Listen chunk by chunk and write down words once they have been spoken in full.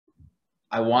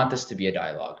I want this to be a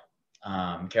dialogue.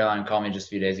 Caroline called me just a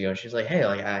few days ago and she's like, hey,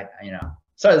 like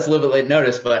sorry, it's a little bit late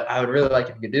notice, but I would really like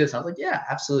if you could do this. And I was like, yeah,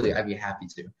 absolutely. I'd be happy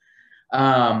to.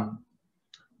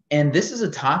 And this is a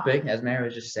topic, as Mary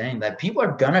was just saying, that people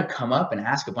are going to come up and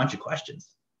ask a bunch of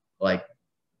questions, like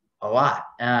a lot.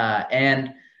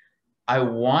 And I'm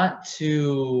going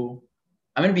to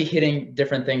be hitting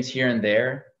different things here and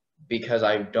there because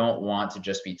I don't want to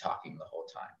just be talking the whole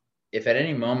time. If at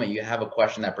any moment you have a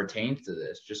question that pertains to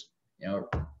this, just,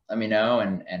 let me know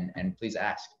and please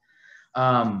ask.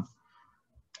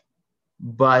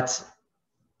 But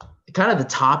kind of the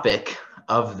topic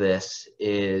of this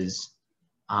is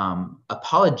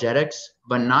apologetics,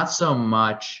 but not so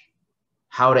much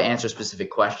how to answer specific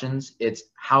questions. It's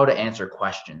how to answer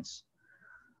questions.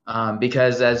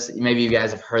 Because as maybe you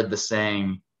guys have heard the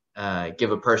saying,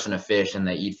 give a person a fish and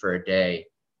they eat for a day,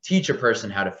 teach a person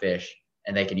how to fish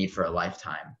and they can eat for a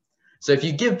lifetime. So if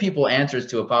you give people answers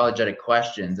to apologetic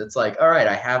questions, it's like, all right,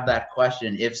 I have that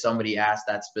question if somebody asks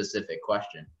that specific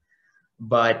question.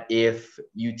 But if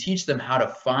you teach them how to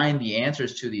find the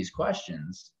answers to these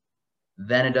questions,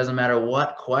 then it doesn't matter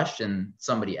what question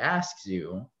somebody asks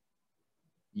you,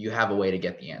 you have a way to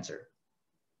get the answer.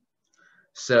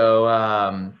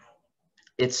 So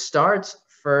it starts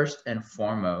first and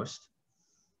foremost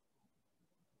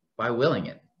by willing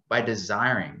it, by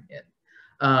desiring it.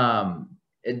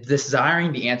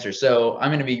 Desiring the answer. So I'm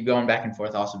going to be going back and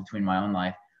forth also between my own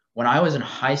life. When I was in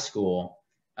high school,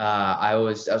 I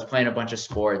was playing a bunch of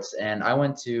sports, and I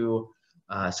went to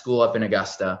school up in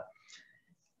Augusta,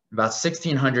 about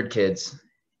 1,600 kids.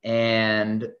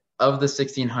 And of the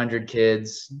 1,600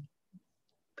 kids,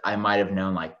 I might have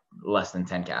known like less than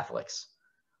 10 Catholics.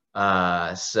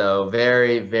 So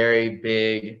very, very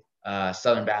big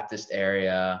Southern Baptist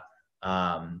area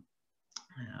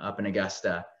up in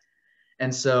Augusta.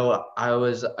 And so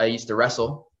I used to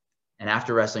wrestle, and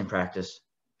after wrestling practice,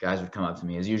 guys would come up to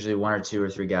me. It was usually 1 or 2 or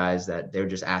 3 guys that they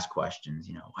would just ask questions,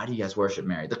 why do you guys worship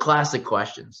Mary? The classic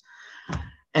questions.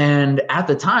 And at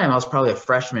the time, I was probably a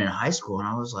freshman in high school, and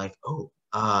I was like,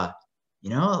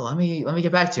 let me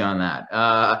get back to you on that.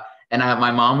 And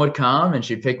my mom would come and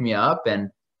she'd pick me up,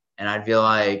 and I'd be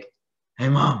like, hey,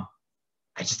 Mom,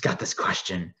 I just got this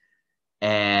question.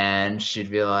 And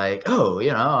she'd be like, oh,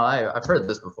 I've heard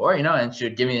this before, and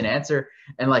she'd give me an answer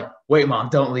and like, wait, Mom,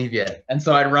 don't leave yet. And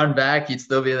so I'd run back, you'd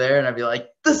still be there. And I'd be like,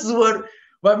 this is what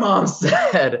my mom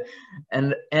said.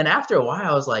 And after a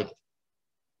while, I was like,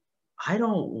 I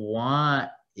don't want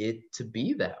it to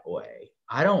be that way.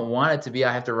 I don't want it to be,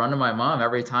 I have to run to my mom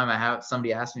every time I have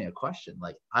somebody ask me a question.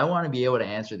 Like, I want to be able to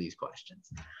answer these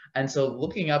questions. And so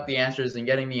looking up the answers and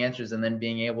getting the answers and then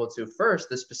being able to first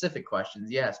the specific questions,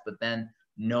 yes, but then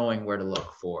knowing where to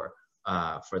look for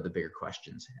the bigger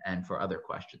questions and for other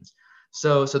questions.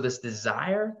 So this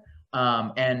desire,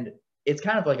 and it's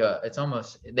kind of like it's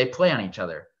almost, they play on each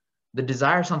other. The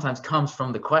desire sometimes comes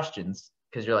from the questions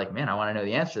because you're like, man, I want to know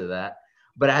the answer to that.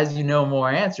 But as you know more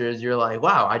answers, you're like,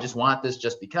 wow, I just want this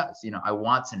just because, I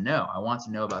want to know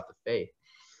about the faith.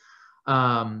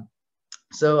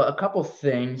 So a couple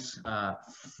things.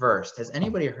 First, has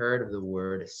anybody heard of the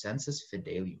word sensus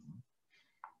fidelium?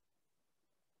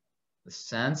 The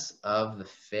sense of the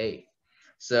faith.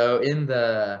 So in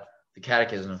the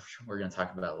catechism, which we're going to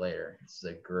talk about later, this is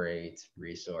a great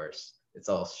resource. It's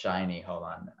all shiny. Hold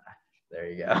on. There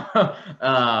you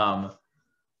go.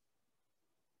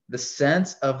 The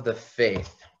sense of the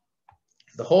faith.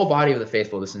 The whole body of the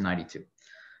faithful, this is 92,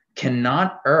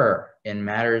 cannot err in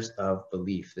matters of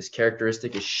belief. This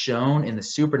characteristic is shown in the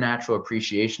supernatural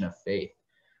appreciation of faith,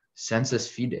 sensus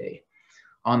fidei,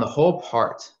 on the whole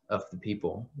part of the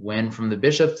people, when from the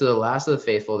bishop to the last of the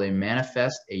faithful, they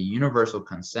manifest a universal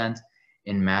consent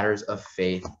in matters of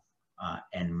faith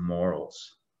and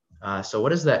morals. So what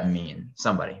does that mean?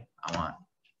 Somebody,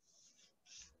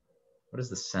 what does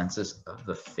the sensus of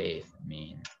the faith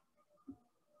mean?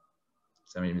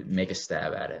 Somebody make a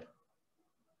stab at it.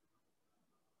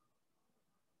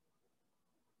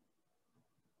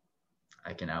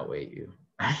 I can outweight you.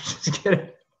 Just kidding.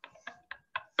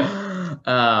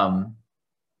 All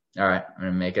right, I'm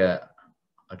gonna make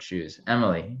I'll choose.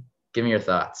 Emily, give me your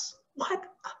thoughts. What?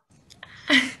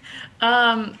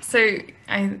 So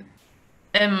I'm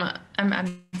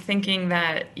thinking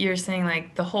that you're saying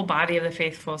like the whole body of the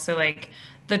faithful. So like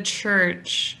the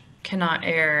church cannot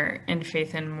err in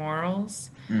faith and morals.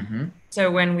 Mm-hmm.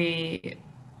 So when we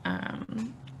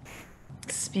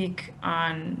speak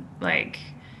on like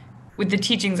with the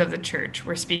teachings of the church,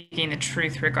 we're speaking the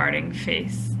truth regarding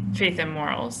faith and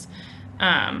morals.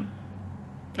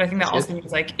 But I think that also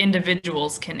means like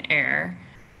individuals can err.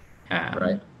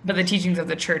 Right. But the teachings of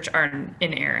the church are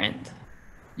inerrant.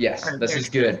 Yes, Or this they're is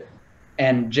true. good.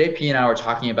 And JP and I were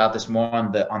talking about this more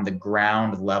on the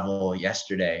ground level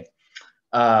yesterday.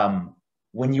 Um,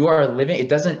 when you are living, it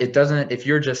doesn't, if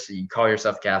you call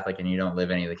yourself Catholic and you don't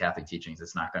live any of the Catholic teachings,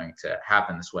 it's not going to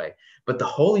happen this way. But the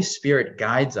Holy Spirit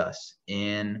guides us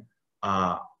in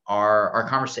our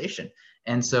conversation.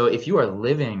 And so if you are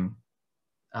living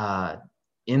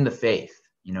in the faith,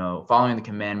 following the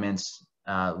commandments,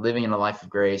 living in a life of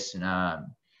grace, and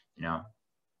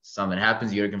something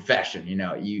happens, you go to confession,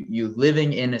 you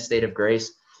living in a state of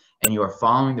grace, and you are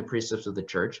following the precepts of the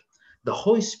church, the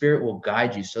Holy Spirit will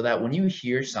guide you so that when you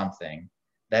hear something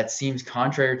that seems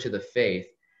contrary to the faith,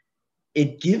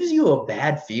 it gives you a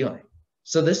bad feeling.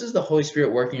 So this is the Holy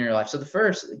Spirit working in your life. So the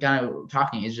first kind of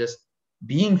talking is just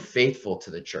being faithful to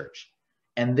the church.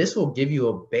 And this will give you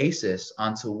a basis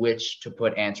onto which to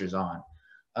put answers on.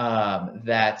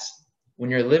 That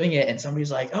when you're living it and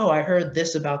somebody's like, oh, I heard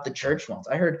this about the church once.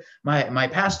 I heard my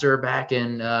pastor back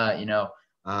in,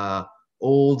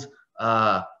 old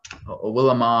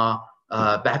Willamette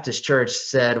Baptist church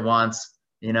said once,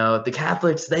 the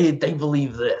Catholics, they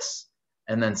believe this,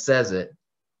 and then says it.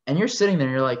 And you're sitting there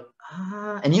and you're like,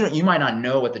 and you might not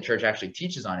know what the church actually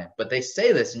teaches on it, but they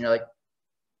say this and you're like,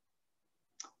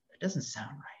 it doesn't sound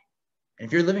right. And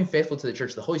if you're living faithful to the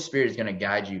church, the Holy Spirit is going to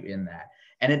guide you in that.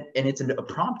 And it's a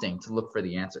prompting to look for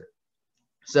the answer.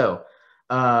 So,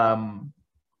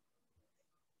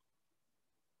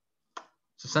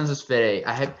 sensus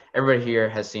fide, everybody here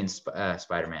has seen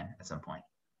Spider-Man at some point.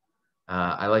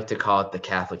 I like to call it the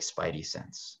Catholic Spidey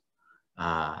sense.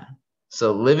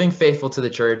 So living faithful to the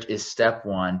church is step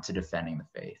one to defending the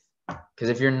faith. Because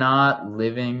if you're not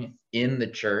living in the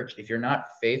church, if you're not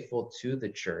faithful to the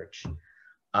church,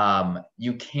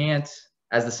 you can't,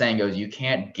 as the saying goes, you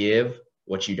can't give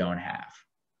what you don't have.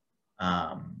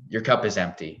 Your cup is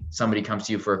empty. Somebody comes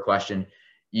to you for a question,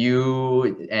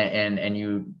 and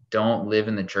you don't live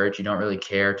in the church, you don't really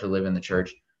care to live in the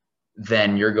church,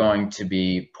 then you're going to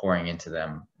be pouring into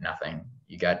them nothing.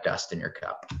 You got dust in your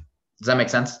cup. Does that make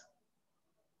sense?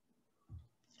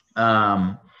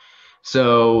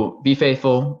 So be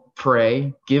faithful,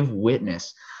 pray, give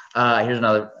witness. Here's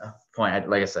another point.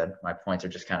 Like I said, my points are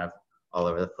just kind of all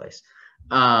over the place.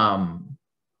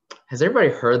 Has everybody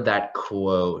heard that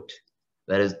quote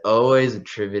that is always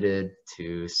attributed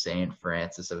to Saint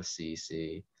Francis of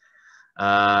Assisi?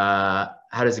 How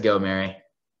does it go, Mary?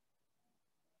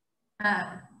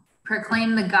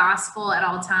 Proclaim the gospel at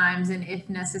all times, and if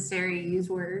necessary, use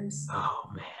words.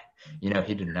 Oh man,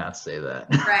 he did not say that.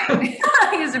 Right.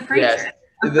 He's a preacher.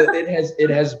 Yes, it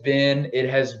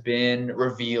has been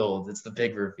revealed. It's the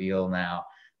big reveal now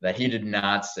that he did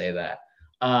not say that.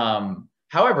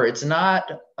 However, it's not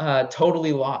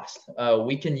totally lost.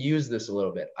 We can use this a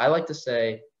little bit. I like to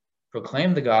say,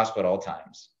 proclaim the gospel at all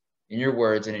times, in your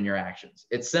words and in your actions.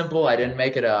 It's simple. I didn't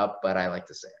make it up, but I like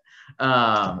to say it.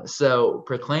 So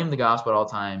proclaim the gospel at all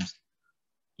times,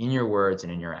 in your words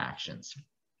and in your actions.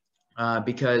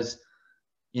 Because,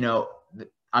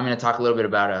 I'm going to talk a little bit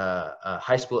about a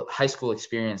high school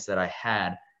experience that I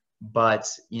had. But,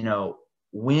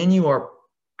 when you are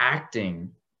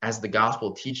acting as the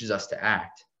gospel teaches us to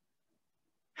act,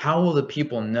 how will the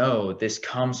people know this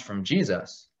comes from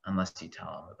Jesus unless you tell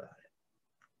them about it?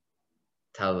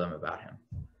 Tell them about him.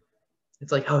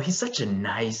 It's like, oh, he's such a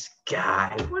nice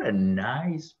guy. What a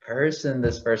nice person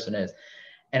this person is.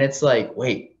 And it's like,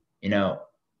 wait,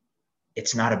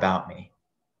 it's not about me.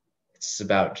 It's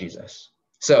about Jesus.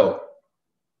 So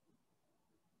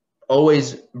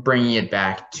always bringing it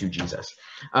back to Jesus.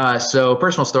 So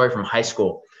personal story from high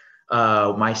school.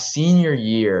 My senior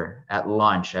year at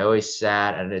lunch, I always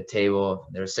sat at a table.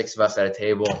 There were 6 of us at a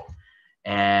table,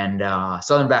 and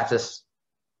Southern Baptists,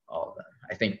 all of them.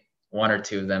 I think 1 or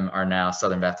 2 of them are now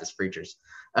Southern Baptist preachers.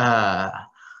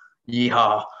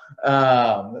 Yeehaw.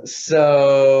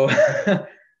 So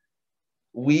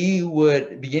we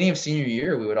would, beginning of senior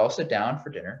year, we would all sit down for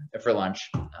dinner, for lunch.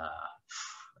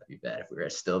 That'd be bad if we were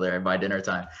still there by dinner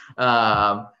time.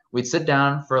 We'd sit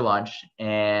down for lunch,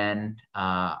 and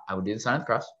I would do the sign of the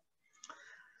cross,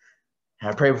 and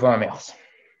I'd pray before my meals.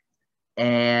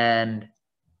 And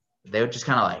they would just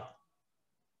kind of like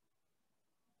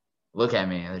look at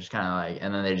me, and they're just kind of like,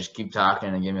 and then they just keep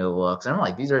talking and give me the looks. And I'm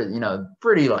like, these are,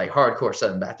 pretty like hardcore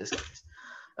Southern Baptist guys.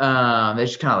 They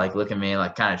just kind of like look at me,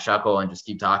 like kind of chuckle and just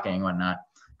keep talking and whatnot.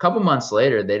 A couple months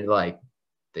later,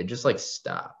 they'd just like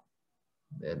stop.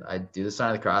 I'd do the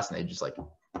sign of the cross, and they'd just like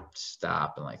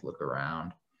stop and like look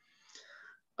around.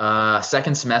 Beginning of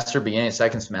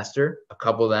second semester, a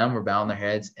couple of them were bowing their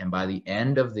heads, and by the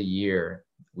end of the year,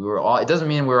 it doesn't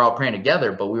mean we were all praying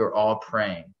together, but we were all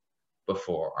praying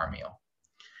before our meal.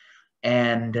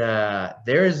 And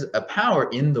there's a power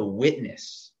in the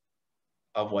witness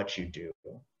of what you do.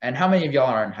 And how many of y'all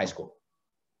are in high school?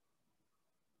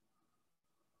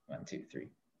 1, 2, 3.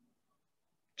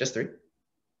 Just 3?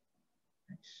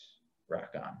 Nice.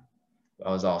 Rock on.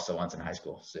 I was also once in high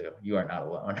school, so you are not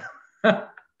alone.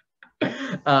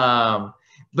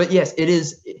 But yes, it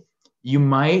is. You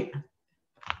might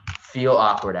feel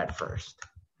awkward at first.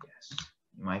 Yes,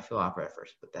 you might feel awkward at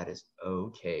first, but that is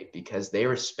okay because they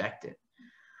respect it.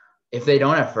 If they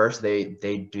don't at first, they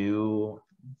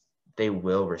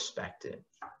will respect it.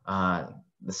 The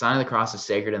sign of the cross is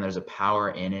sacred, and there's a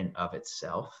power in and of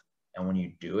itself. And when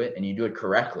you do it, and you do it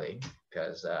correctly,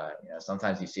 because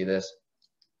sometimes you see this,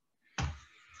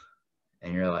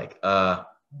 and you're like,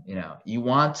 you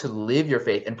want to live your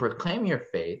faith and proclaim your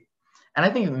faith. And I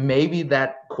think maybe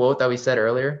that quote that we said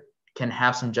earlier can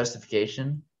have some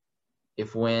justification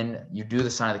if when you do the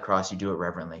sign of the cross, you do it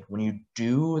reverently. When you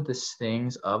do the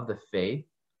things of the faith,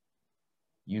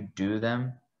 you do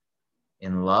them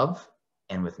in love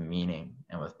and with meaning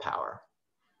and with power.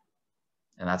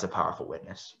 And that's a powerful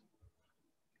witness.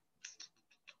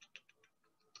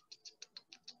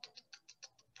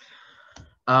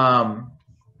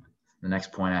 The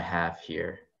next point I have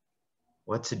here,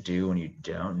 what to do when you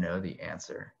don't know the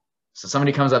answer. So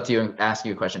somebody comes up to you and asks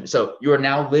you a question. So you are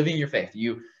now living your faith.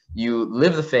 You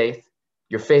live the faith.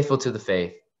 You're faithful to the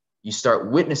faith. You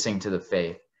start witnessing to the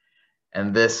faith.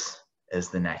 And this is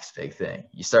the next big thing.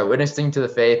 You start witnessing to the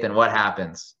faith, and what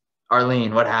happens?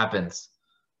 Arlene, what happens?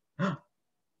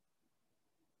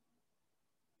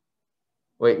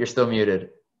 Wait, you're still muted.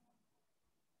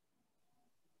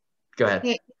 Go ahead.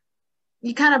 Hey,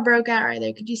 you kind of broke out right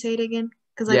there. Could you say it again?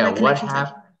 Because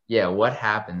what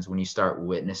happens when you start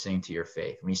witnessing to your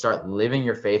faith? When you start living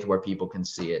your faith where people can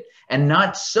see it, and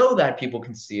not so that people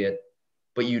can see it,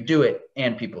 but you do it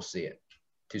and people see it.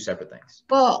 Two separate things.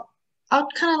 Well, I'll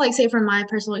kind of like say from my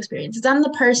personal experience, because I'm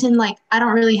the person, like, I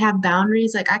don't really have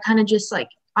boundaries. Like, I kind of just like,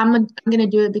 I'm going to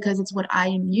do it because it's what I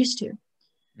am used to.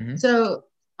 Mm-hmm. So,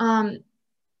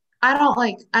 I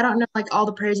don't know like all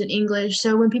the prayers in English.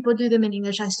 So when people do them in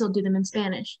English, I still do them in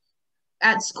Spanish.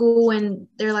 At school, when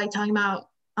they're like talking about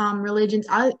religions,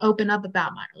 I open up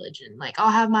about my religion. Like,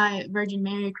 I'll have my Virgin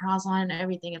Mary cross on and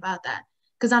everything about that,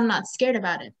 because I'm not scared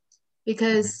about it.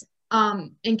 Because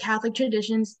in Catholic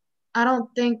traditions, I don't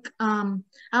think a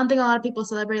lot of people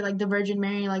celebrate like the Virgin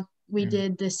Mary like we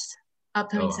did this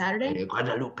upcoming Saturday.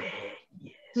 Guadalupe.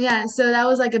 Yes. Yeah, so that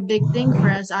was like a big thing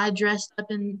for us. I dressed up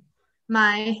in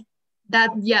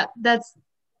that's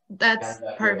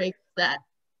perfect. I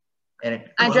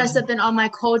dressed up in all my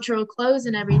cultural clothes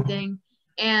and everything,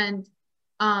 and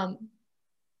I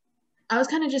was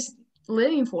kind of just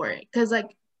living for it, because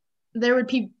like there would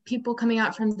be people coming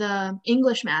out from the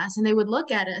English mass, and they would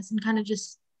look at us and kind of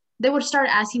they would start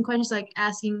asking questions, like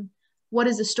asking, what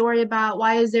is the story about?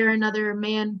 Why is there another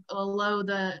man below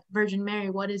the Virgin Mary?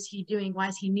 What is he doing? Why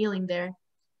is he kneeling there?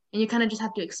 And you kind of just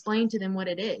have to explain to them what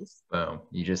it is. Boom,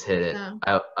 you just hit it. So.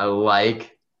 I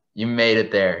like, you made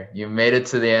it there. You made it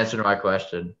to the answer to my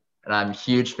question. And I'm a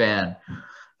huge fan.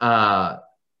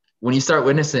 When you start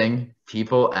witnessing,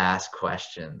 people ask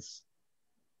questions.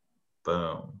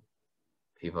 Boom.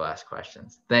 People ask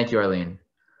questions. Thank you, Arlene.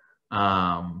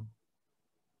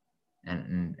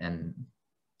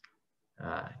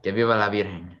 Que viva la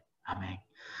Virgen. Amen.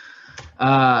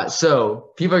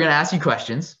 So people are going to ask you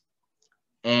questions.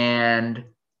 And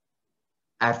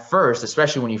at first,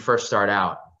 especially when you first start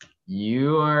out,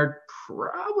 you are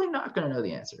probably not going to know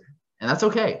the answer. And that's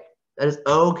okay. That is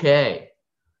okay.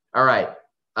 All right.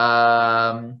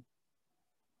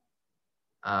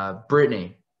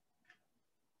 Brittany,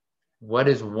 what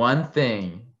is one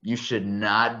thing you should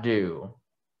not do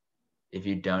if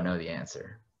you don't know the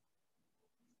answer?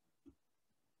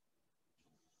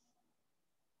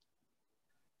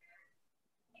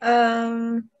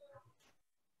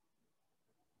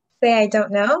 Say I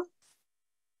don't know?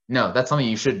 No, that's something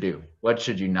you should do. What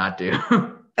should you not do?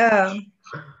 Oh.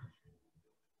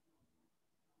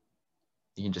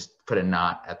 You can just put a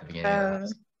not at the beginning of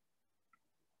that.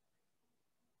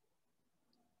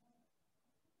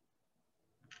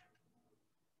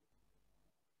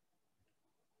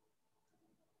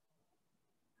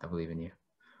 I believe in you.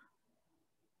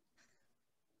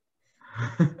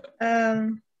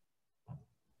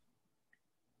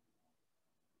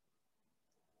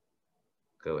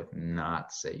 Go with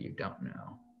not, say you don't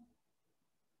know.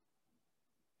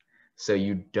 So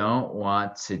you don't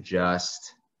want to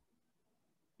just,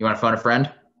 you want to phone a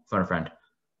friend? Phone a friend.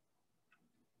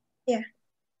 Yeah.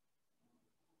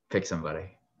 Pick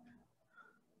somebody.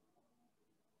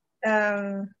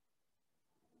 Um,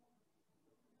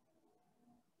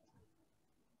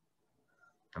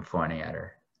 I'm pointing at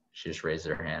her. She just raised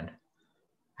her hand.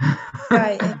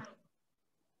 right.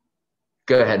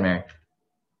 Go ahead, Mary.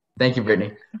 Thank you,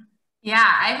 Brittany. Yeah,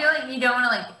 I feel like you don't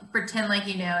want to like pretend like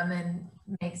you know and then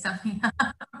make something up.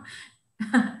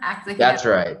 Act like That's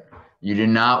you know. right. You do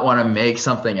not want to make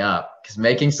something up, because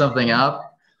making something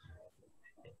up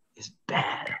is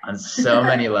bad on so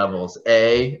many levels.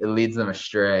 A, it leads them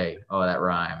astray. Oh, that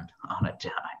rhymed on a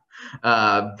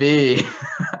dime. B,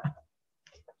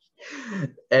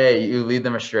 A, you lead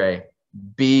them astray.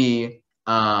 B,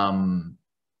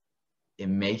 it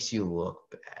makes you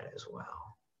look bad as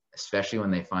well, especially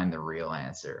when they find the real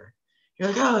answer. You're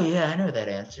like, oh yeah, I know that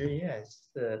answer. Yeah, it's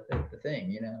the thing,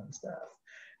 you know, and stuff.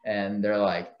 And they're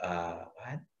like,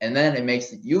 what? And then it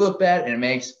makes you look bad, and it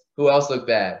makes who else look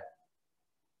bad?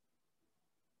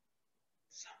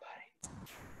 Somebody.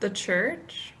 The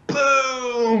church?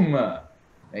 Boom!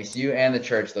 Makes you and the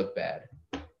church look bad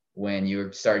when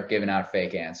you start giving out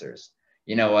fake answers.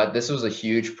 You know what? This was a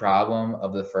huge problem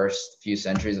of the first few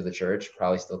centuries of the church,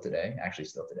 probably still today,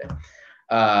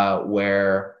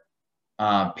 where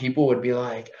people would be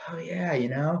like, oh yeah, you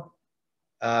know,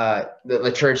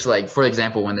 the church, like, for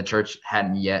example, when the church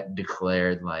hadn't yet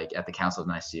declared, like at the Council of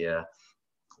Nicaea,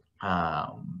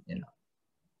 you know,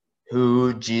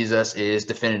 who Jesus is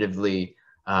definitively,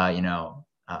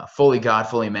 fully God,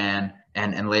 fully man,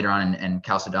 and later on in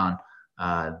Chalcedon,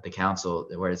 the council,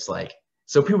 where it's like,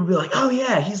 so people would be like, oh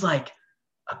yeah, he's like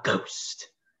a ghost,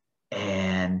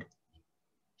 and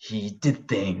he did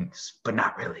things, but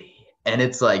not really. And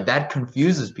it's like, that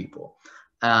confuses people.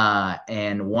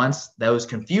 And once those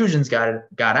confusions got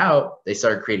out, they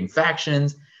started creating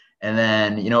factions. And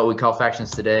then, you know what we call factions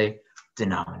today?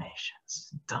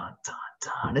 Denominations. Dun, dun,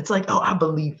 dun. It's like, oh, I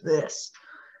believe this.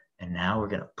 And now we're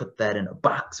going to put that in a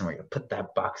box, and we're going to put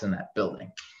that box in that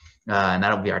building. And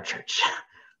that'll be our church.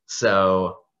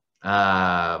 So,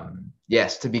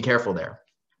 yes, to be careful there.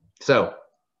 So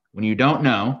when you don't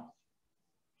know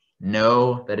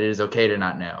that it is okay to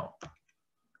not know.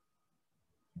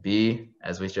 B,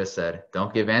 as we just said,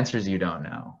 don't give answers you don't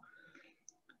know.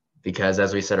 Because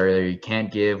as we said earlier, you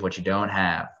can't give what you don't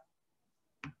have.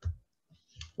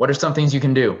 What are some things you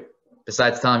can do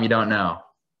besides tell them you don't know?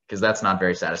 Because that's not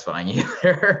very satisfying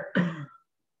either.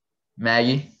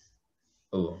 Maggie?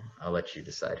 Ooh, I'll let you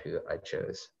decide who I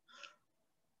chose.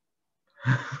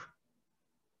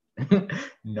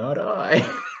 Not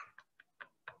I.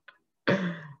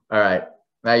 All right,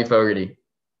 Maggie Fogarty.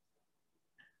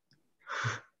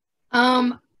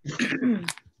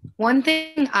 One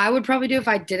thing I would probably do if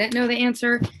I didn't know the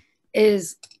answer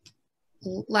is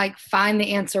like find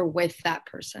the answer with that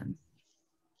person.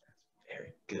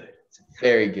 Very good.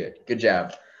 Very good. Good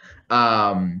job.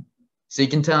 So you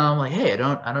can tell them like, hey, I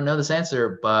don't know this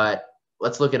answer, but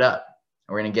let's look it up.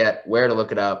 And we're gonna get where to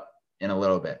look it up in a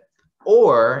little bit.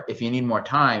 Or if you need more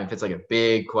time, if it's like a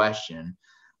big question,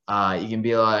 you can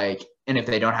be like, and if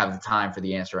they don't have the time for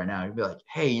the answer right now, you'd be like,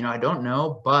 hey, you know, I don't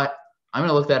know, but I'm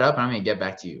gonna look that up and I'm gonna get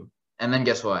back to you. And then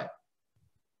guess what?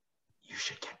 You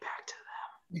should get back to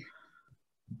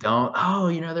them.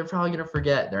 They're probably gonna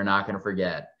forget. They're not gonna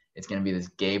forget. It's gonna be this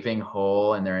gaping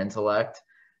hole in their intellect,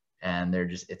 and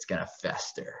it's gonna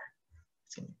fester.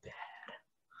 It's gonna be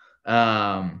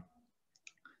bad.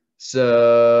 So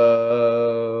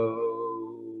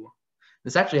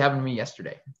this actually happened to me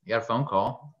yesterday. I got a phone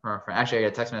call from a friend. Actually, I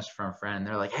got a text message from a friend.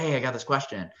 They're like, hey, I got this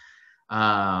question.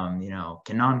 Can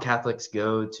non-Catholics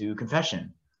go to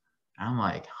confession? And I'm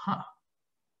like,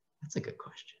 that's a good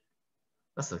question.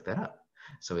 Let's look that up.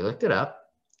 So we looked it up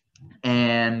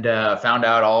and found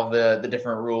out all of the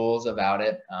different rules about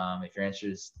it. If you're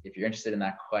interested in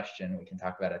that question, we can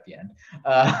talk about it at the end.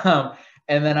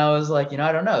 And then I was like,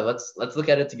 I don't know. Let's look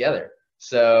at it together.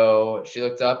 So she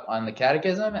looked up on the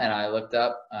catechism, and I looked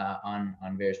up on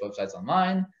various websites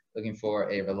online, looking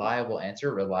for a reliable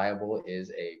answer. Reliable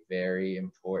is a very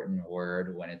important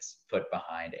word when it's put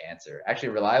behind answer. Actually,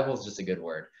 reliable is just a good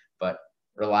word, but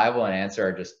reliable and answer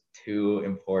are just two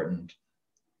important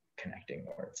connecting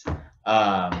words.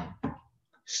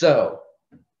 So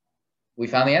we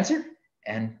found the answer,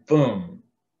 and boom,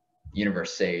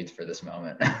 universe saved for this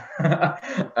moment.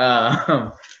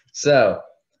 So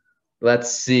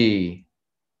let's see.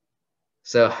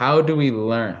 So how do we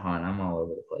learn? Hold on, I'm all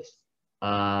over the place.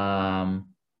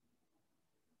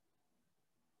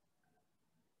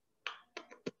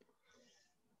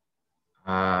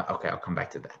 Okay, I'll come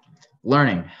back to that.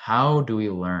 Learning. How do we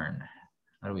learn?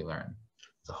 How do we learn?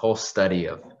 It's a whole study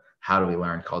of how do we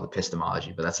learn called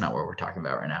epistemology, but that's not what we're talking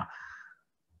about right now.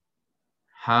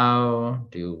 How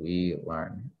do we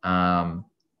learn?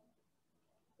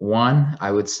 One,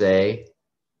 I would say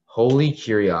holy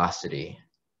curiosity.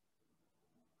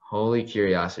 Holy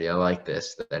curiosity. I like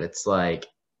this, that it's like,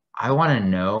 I want to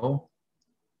know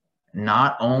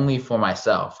not only for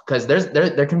myself, because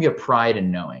there can be a pride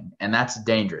in knowing, and that's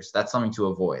dangerous. That's something to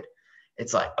avoid.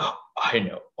 It's like, oh, I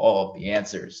know all of the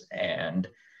answers, and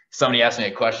somebody asks me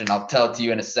a question, I'll tell it to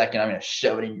you in a second. I'm going to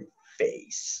shove it in your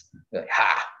face. You're like,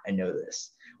 ha, I know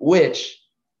this. Which,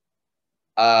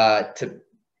 to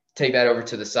take that over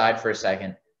to the side for a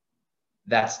second,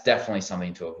 that's definitely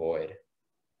something to avoid,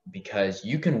 because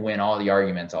you can win all the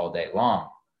arguments all day long.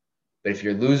 But if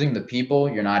you're losing the people,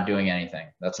 you're not doing anything.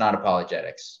 That's not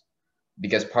apologetics,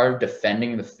 because part of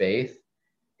defending the faith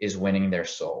is winning their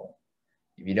soul.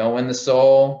 If you don't win the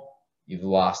soul, you've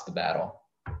lost the battle.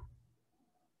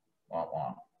 Womp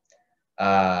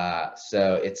womp.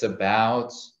 So it's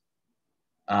about,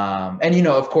 and you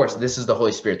know, of course, this is the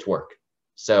Holy Spirit's work.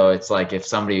 So it's like if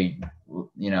somebody,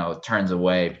 you know, turns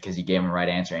away because you gave them the right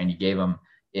answer and you gave them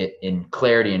it in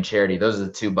clarity and charity. Those are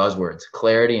the two buzzwords: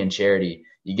 clarity and charity.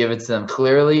 You give it to them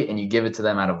clearly, and you give it to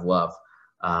them out of love.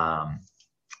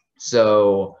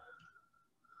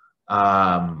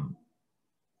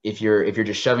 If you're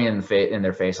just shoving it in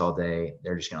their face all day,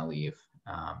 they're just gonna leave.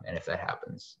 And if that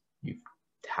happens, you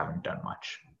haven't done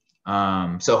much.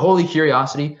 So holy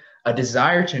curiosity, a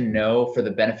desire to know for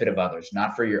the benefit of others,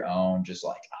 not for your own. Just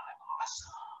like,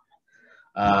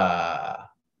 I'm awesome.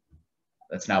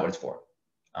 That's not what it's for.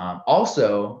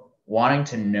 Also, wanting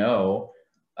to know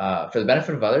for the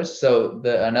benefit of others. So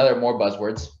another more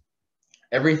buzzwords.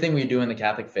 Everything we do in the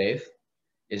Catholic faith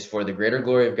is for the greater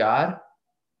glory of God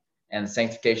and the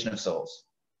sanctification of souls.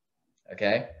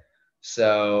 Okay?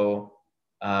 So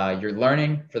you're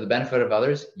learning for the benefit of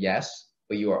others, yes,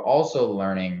 but you are also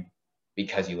learning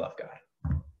because you love God.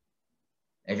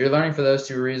 If you're learning for those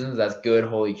two reasons, that's good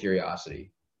holy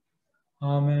curiosity.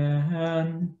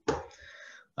 Amen.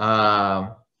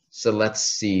 So let's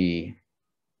see.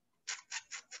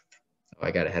 Oh,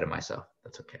 I got ahead of myself.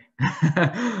 That's okay.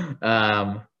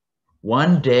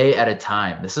 One day at a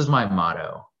time. This is my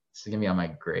motto. This is going to be on my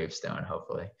gravestone,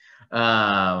 hopefully.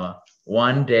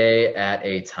 One day at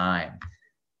a time.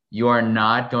 You are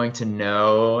not going to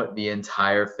know the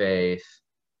entire faith,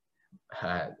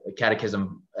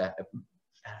 catechism,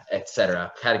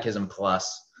 etc. Catechism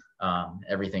plus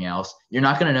everything else. You're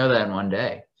not going to know that in one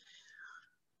day.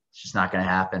 It's just not going to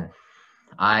happen.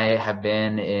 I have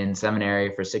been in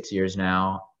seminary for 6 years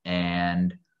now,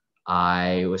 and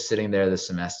I was sitting there this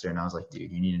semester, and I was like,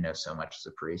 dude, you need to know so much as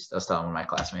a priest. I was telling one of my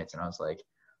classmates, and I was like,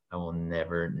 I will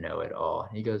never know it all.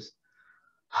 And he goes,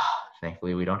 oh,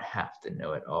 thankfully, we don't have to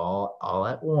know it all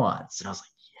at once. And I was like,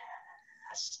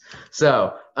 yes.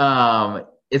 So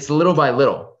it's little by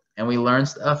little, and we learn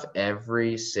stuff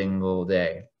every single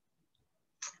day.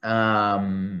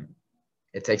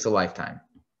 It takes a lifetime.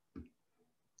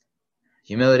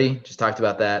 Humility, just talked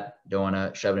about that. Don't want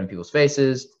to shove it in people's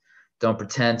faces. Don't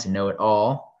pretend to know it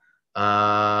all.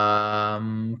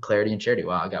 Clarity and charity.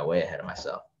 Wow, I got way ahead of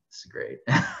myself. This is great.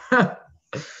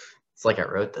 It's like I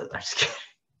wrote this. I'm just kidding.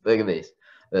 Look at these.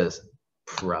 This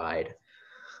pride.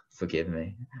 Forgive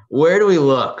me. Where do we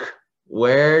look?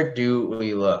 Where do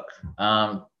we look?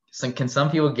 Can some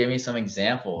people give me some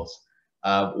examples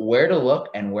of where to look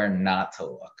and where not to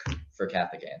look for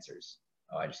Catholic answers?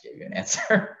 Oh, I just gave you an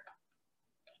answer.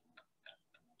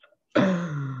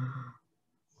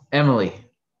 Emily,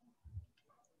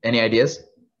 any ideas?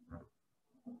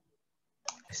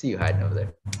 I see you hiding over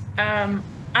there. I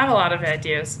have a lot of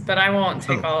ideas, but I won't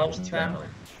take all of them.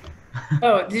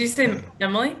 Oh, did you say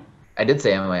Emily? I did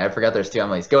say Emily. I forgot there's two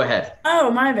Emilys. Go ahead. Oh,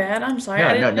 my bad. I'm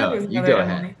sorry. No. You go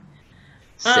ahead.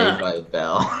 Saved by the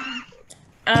bell.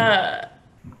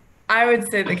 I would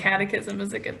say the catechism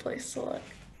is a good place to look.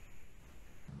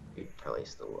 Great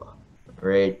place to look.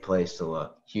 Great place to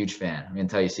look. Huge fan. I'm going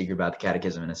to tell you a secret about the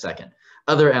catechism in a second.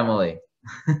 Other Emily.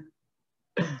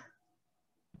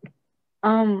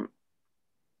 I'm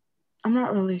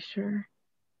not really sure.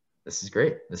 This is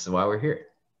great. This is why we're here.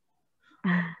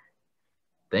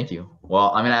 Thank you. Well,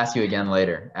 I'm going to ask you again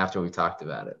later after we talked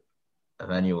about it.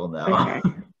 And then you will know.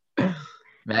 Okay.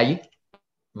 Maggie?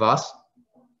 Voss?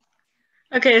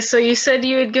 Okay, so you said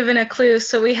you had given a clue.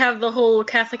 So we have the whole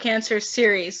Catholic Answers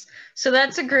series. So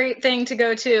that's a great thing to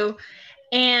go to.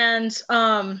 And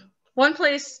one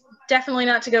place definitely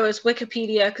not to go is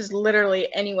Wikipedia, because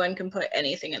literally anyone can put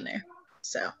anything in there.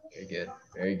 So very good.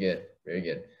 Very good. Very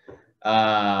good.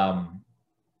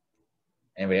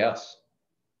 Anybody else?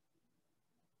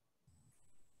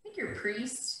 I think your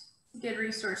priest is a good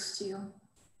resource too.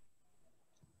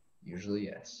 Usually,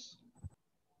 yes.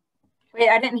 Wait,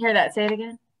 I didn't hear that. Say it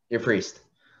again. Your priest.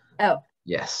 Oh.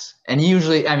 Yes. And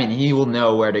usually, I mean, he will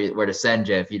know where to send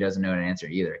you if he doesn't know an answer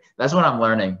either. That's what I'm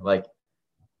learning. Like,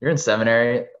 you're in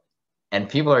seminary and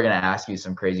people are going to ask you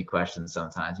some crazy questions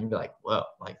sometimes. You'll be like, whoa,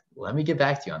 like, let me get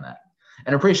back to you on that.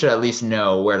 And a priest should at least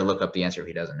know where to look up the answer if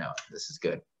he doesn't know. This is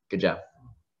good. Good job.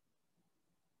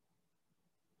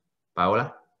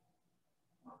 Paola?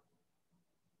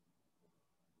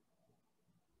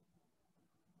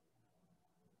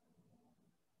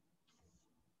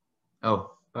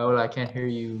 Oh, Paola, I can't hear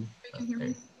you. You can hear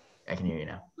me? I can hear you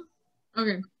now.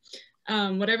 Okay.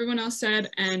 What everyone else said,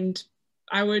 and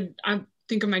I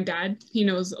think of my dad. He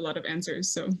knows a lot of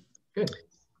answers, so. Good.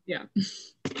 Yeah.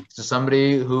 So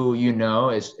somebody who you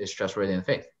know is trustworthy in the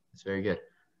faith. That's very good.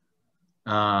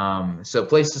 So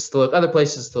places to look, other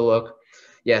places to look.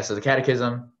 Yeah, so the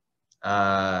Catechism,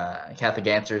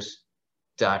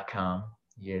 CatholicAnswers.com.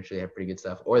 You usually have pretty good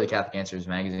stuff. Or the Catholic Answers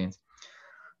magazines.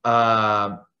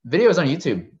 Videos on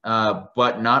YouTube,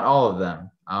 but not all of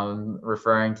them. I'm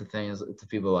referring to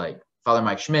people like Father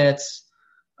Mike Schmitz,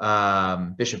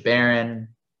 Bishop Barron,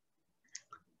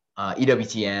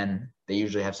 EWTN. They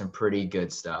usually have some pretty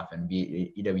good stuff, and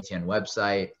EWTN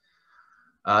website,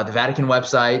 the Vatican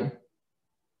website,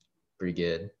 pretty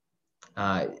good,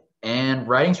 and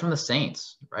Writings from the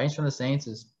Saints. Writings from the Saints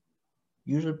is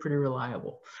usually pretty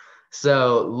reliable.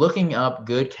 So looking up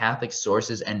good Catholic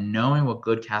sources and knowing what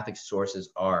good Catholic sources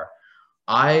are,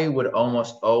 I would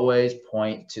almost always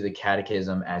point to the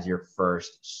Catechism as your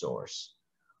first source.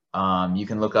 You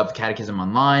can look up the Catechism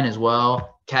online as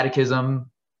well.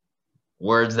 Catechism,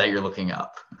 words that you're looking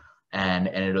up, and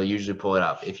it'll usually pull it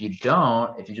up. If you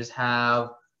don't, if you just have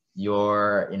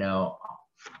your,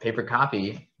 paper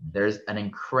copy, there's an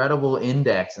incredible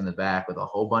index in the back with a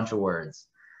whole bunch of words.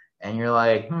 And you're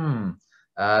like,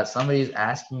 somebody's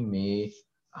asking me,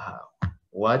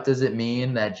 what does it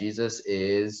mean that Jesus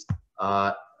is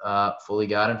fully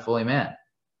God and fully man?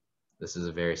 This is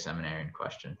a very seminarian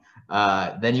question.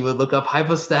 Then you would look up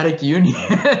hypostatic union.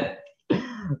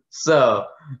 So,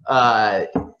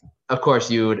 of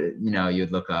course,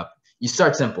 you'd look up. You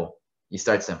start simple.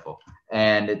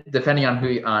 And depending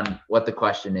on what the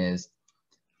question is,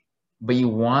 but you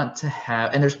want to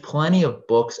have, and there's plenty of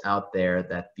books out there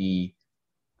that the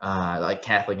like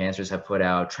Catholic Answers have put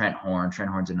out. Trent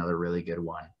Horn's another really good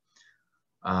one,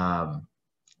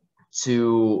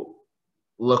 to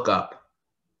look up.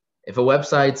 If a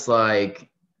website's like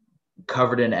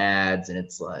covered in ads and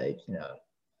it's like,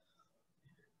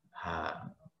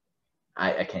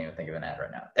 I can't even think of an ad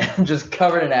right now. Just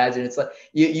covered in ads, and it's like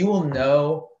you will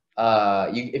know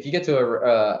if you get to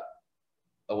a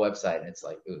website and it's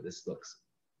like, ooh, this looks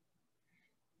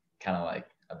kind of like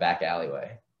a back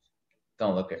alleyway.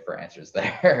 Don't look for answers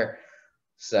there.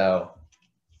 So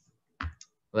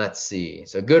let's see.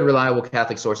 So good, reliable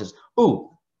Catholic sources.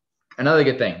 Ooh, another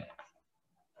good thing.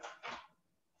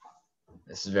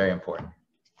 This is very important.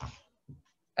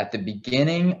 At the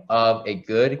beginning of a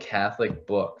good Catholic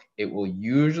book, it will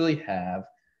usually have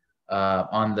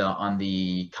on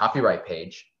the copyright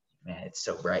page. Man, it's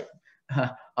so bright.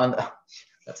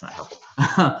 That's not helpful.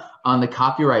 On the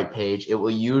copyright page, it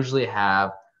will usually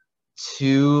have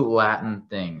two Latin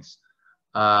things.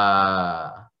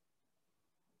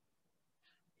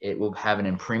 It will have an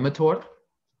imprimatur,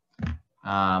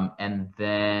 and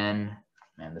then,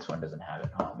 man, this one doesn't have it.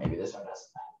 Oh, maybe this one does.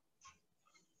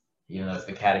 Even though it's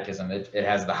the Catechism, it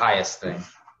has the highest thing.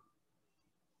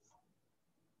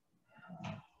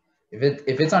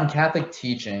 If it's on Catholic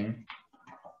teaching,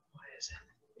 what is it?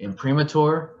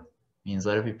 Imprimatur means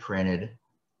let it be printed,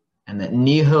 and then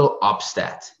nihil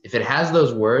obstat. If it has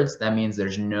those words, that means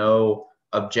there's no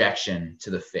objection to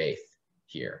the faith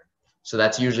here. So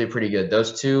that's usually pretty good.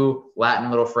 Those two Latin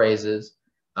little phrases,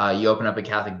 you open up a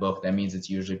Catholic book, that means it's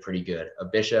usually pretty good. A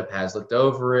bishop has looked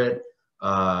over it.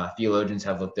 Theologians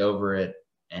have looked over it,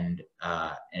 and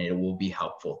it will be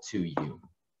helpful to you.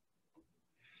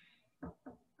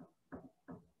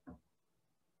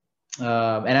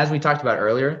 And as we talked about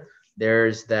earlier,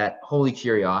 there's that holy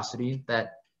curiosity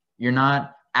that you're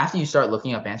not, after you start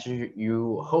looking up answers,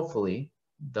 you hopefully,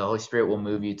 the Holy Spirit will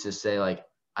move you to say, like,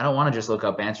 I don't want to just look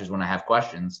up answers when I have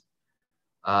questions.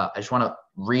 I just want to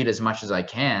read as much as I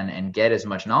can and get as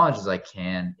much knowledge as I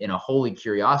can in a holy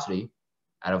curiosity,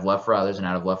 out of love for others and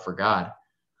out of love for God,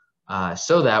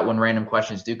 so that when random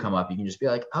questions do come up, you can just be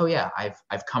like, oh yeah,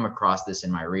 I've come across this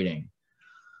in my reading.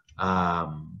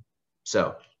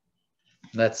 So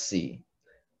let's see.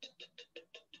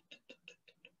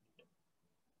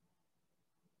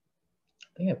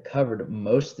 I think I've covered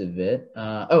most of it.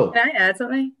 Can I add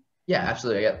something? Yeah,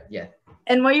 absolutely. Yeah.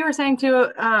 And what you were saying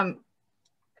too,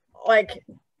 like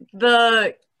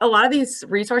a lot of these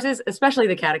resources, especially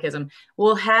the catechism,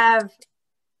 will have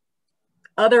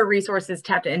other resources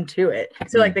tapped into it.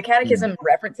 So like the catechism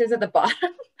references at the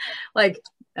bottom, like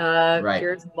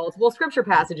here's multiple scripture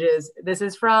passages. This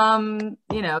is from,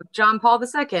 John Paul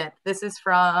II. This is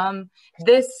from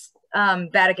this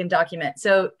Vatican document.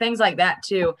 So things like that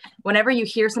too. Whenever you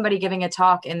hear somebody giving a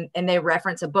talk and they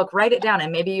reference a book, write it down,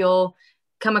 and maybe you'll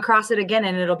come across it again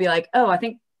and it'll be like, oh, I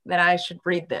think that I should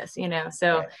read this,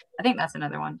 So I think that's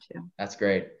another one too. That's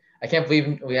great. I can't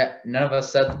believe none of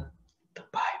us said the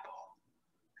Bible.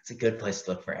 It's a good place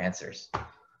to look for answers.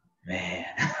 Man,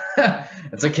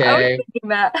 it's okay. I was thinking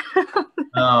that.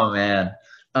 Oh man.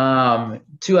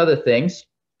 Two other things,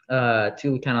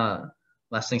 two kind of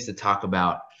last things to talk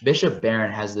about. Bishop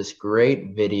Barron has this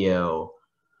great video,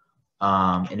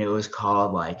 and it was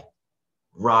called like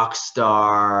Rock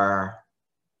Star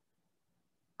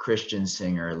Christian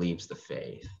Singer Leaves the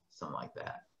Faith, something like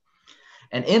that.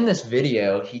 And in this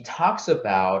video, he talks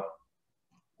about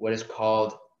what is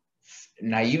called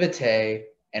naivete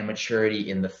and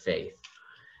maturity in the faith.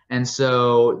 And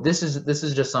so this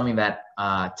is just something that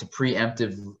to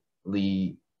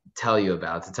preemptively tell you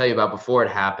about before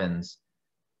it happens,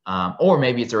 or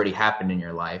maybe it's already happened in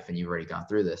your life and you've already gone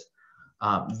through this.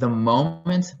 The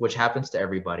moment, which happens to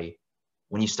everybody,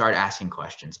 when you start asking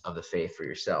questions of the faith for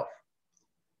yourself.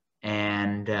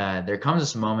 And there comes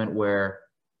this moment where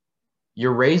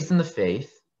you're raised in the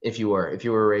faith, if you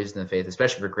were raised in the faith,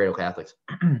 especially for cradle Catholics,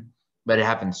 but it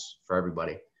happens for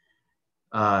everybody.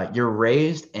 You're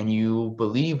raised and you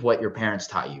believe what your parents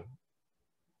taught you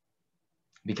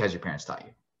because your parents taught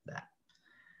you that.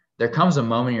 There comes a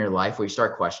moment in your life where you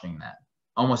start questioning that,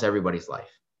 almost everybody's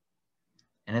life.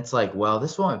 And it's like, well,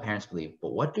 this is what my parents believe,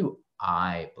 but what do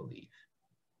I believe?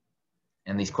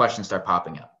 And these questions start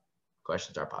popping up.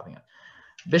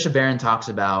 Bishop Barron talks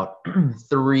about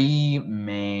three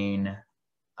main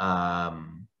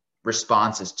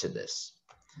responses to this.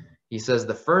 He says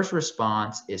the first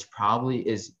response is probably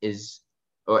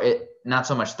not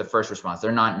so much the first response.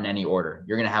 They're not in any order.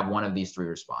 You're going to have one of these three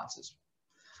responses.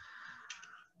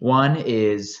 One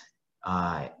is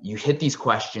you hit these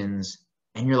questions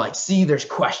and you're like, see, there's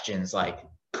questions. Like,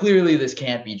 clearly this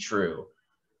can't be true.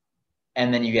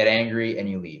 And then you get angry and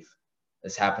you leave.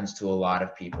 This happens to a lot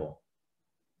of people.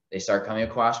 They start coming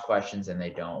across questions and they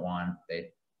don't want to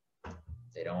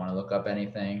look up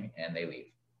anything and they leave.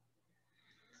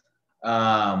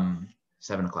 7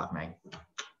 o'clock, Meg.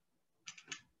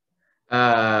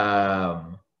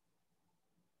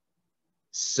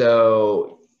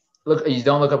 So look, you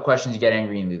don't look up questions, you get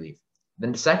angry and you leave.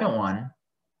 Then the second one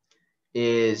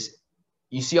is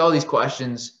you see all these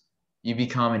questions, you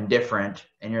become indifferent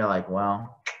and you're like,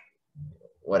 well,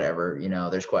 whatever,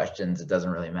 there's questions, it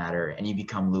doesn't really matter. And you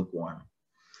become lukewarm.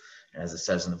 And as it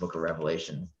says in the book of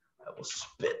Revelation, I will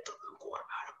spit the lukewarm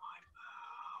out of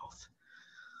my mouth.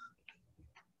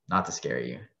 Not to scare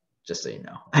you, just so you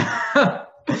know.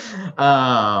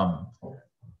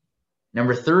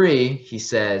 Number three, he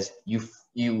says,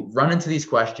 you run into these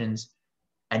questions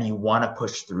and you want to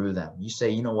push through them. You say,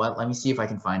 you know what, let me see if I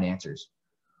can find answers.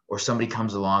 Or somebody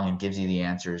comes along and gives you the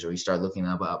answers, or you start looking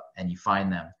them up and you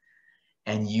find them.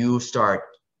 And you start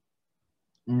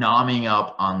nomming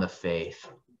up on the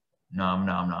faith. Nom,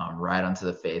 right onto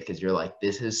the faith, because you're like,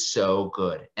 this is so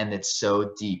good. And it's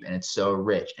so deep and it's so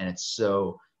rich and it's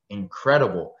so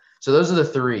incredible. So those are the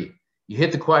three. You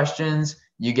hit the questions,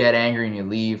 you get angry and you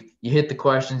leave. You hit the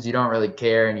questions, you don't really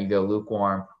care and you go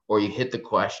lukewarm. Or you hit the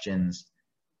questions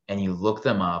and you look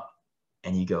them up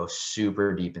and you go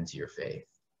super deep into your faith.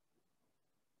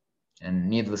 And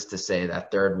needless to say, that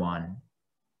third one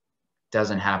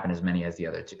doesn't happen as much as the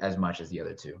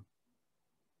other two.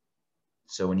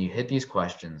 So when you hit these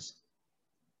questions,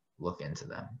 look into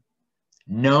them.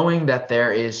 Knowing that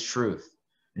there is truth,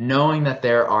 knowing that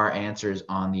there are answers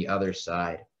on the other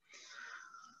side.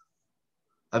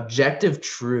 Objective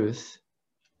truth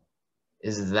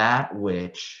is that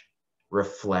which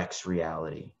reflects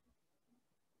reality.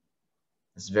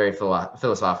 It's very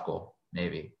philosophical,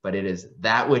 maybe, but it is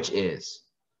that which is.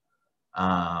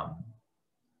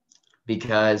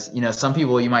 Because, some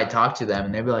people, you might talk to them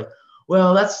and they'll be like,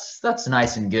 well, that's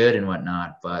nice and good and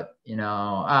whatnot, but,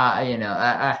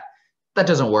 that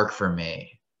doesn't work for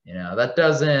me.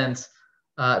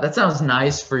 That sounds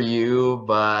nice for you,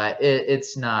 but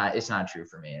it's not true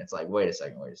for me. It's like, wait a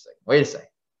second.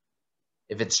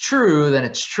 If it's true, then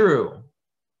it's true.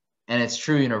 And it's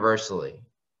true universally.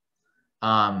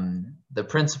 The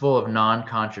principle of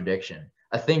non-contradiction.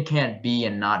 A thing can't be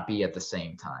and not be at the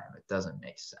same time. It doesn't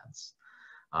make sense.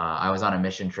 I was on a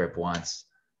mission trip once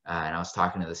and I was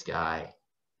talking to this guy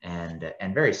And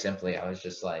very simply, I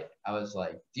was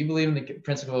like, do you believe in the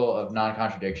principle of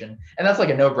non-contradiction? And that's like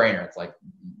a no-brainer. It's like,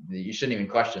 you shouldn't even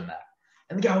question that.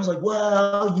 And the guy was like,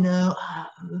 well, you know, I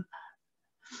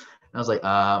was like,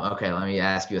 okay, let me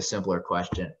ask you a simpler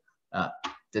question.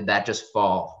 Did that just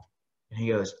fall? And he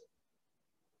goes,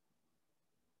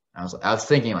 I was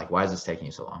thinking, like, why is this taking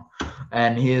you so long?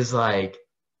 And he is like,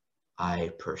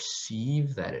 I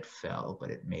perceive that it fell,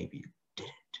 but it maybe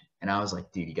didn't. And I was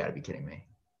like, dude, you gotta be kidding me.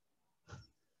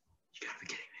 You gotta be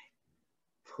kidding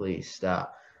me. Please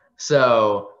stop.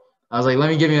 So I was like, let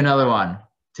me give you another one.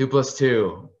 2 +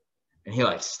 2. And he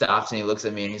like stops and he looks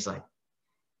at me and he's like,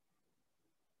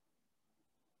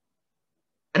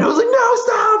 and I was like, no,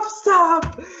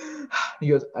 stop. He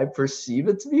goes, I perceive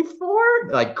it to be 4,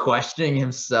 like questioning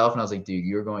himself. And I was like, dude,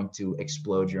 you're going to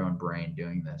explode your own brain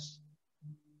doing this.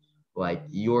 Like,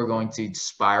 you're going to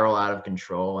spiral out of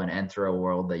control and enter a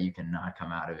world that you cannot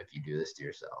come out of if you do this to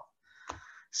yourself.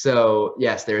 So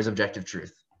yes, there is objective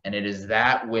truth, and it is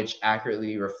that which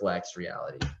accurately reflects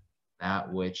reality,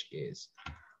 that which is.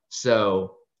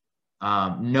 So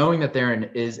knowing that there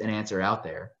is an answer out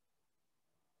there,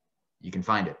 you can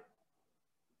find it.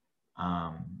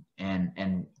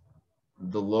 And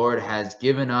the Lord has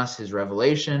given us his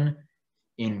revelation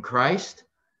in Christ,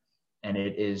 and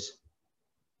it is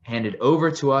handed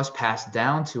over to us, passed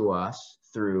down to us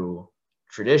through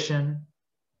tradition,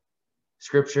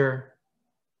 scripture,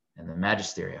 and the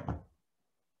magisterium.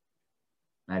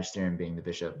 Magisterium being the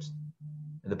bishops,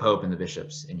 the Pope and the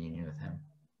bishops in union with him.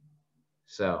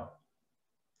 So,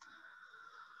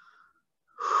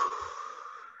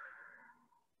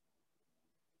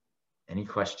 any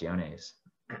questiones?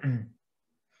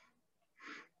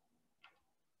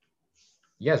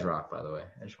 You guys rock, by the way.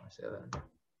 I just want to say that.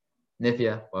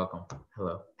 Nithya, welcome.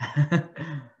 Hello.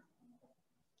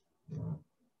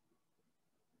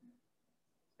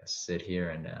 Sit here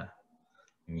and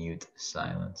mute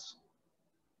silence.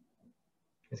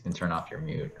 You guys can turn off your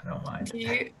mute. I don't mind.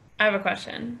 I have a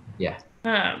question. Yeah.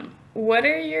 What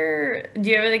are do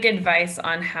you have like advice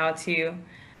on how to,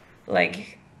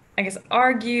 like, I guess,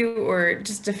 argue or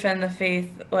just defend the faith,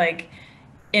 like,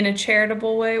 in a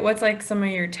charitable way? What's like some of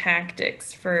your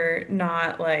tactics for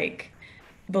not like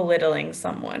belittling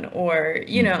someone, or,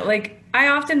 you know, like, I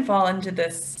often fall into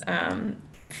this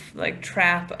like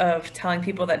trap of telling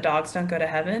people that dogs don't go to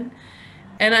heaven.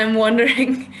 And I'm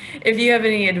wondering if you have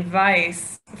any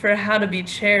advice for how to be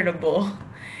charitable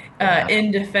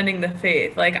in defending the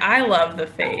faith. Like, I love the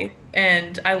faith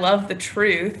and I love the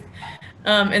truth.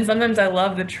 And sometimes I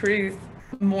love the truth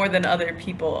more than other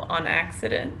people on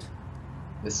accident.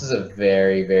 This is a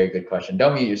very, very good question.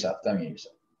 Don't mute yourself. Don't mute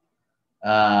yourself.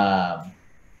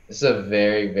 This is a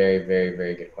very, very, very,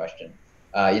 very good question.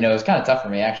 You know, it was kind of tough for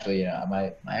me, actually. You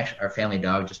know, our family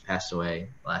dog just passed away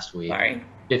last week. Sorry.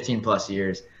 15+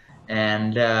 years.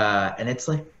 And it's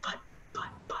like, but.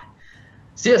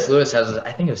 C.S. Lewis has,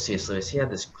 I think it was C.S. Lewis, he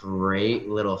had this great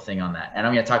little thing on that. And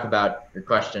I'm going to talk about your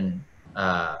question,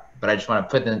 but I just want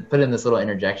to put in this little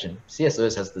interjection. C.S.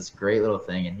 Lewis has this great little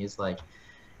thing, and he's like,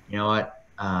 you know what?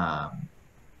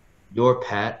 Your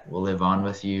pet will live on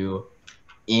with you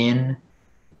in,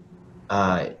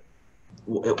 what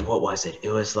was it?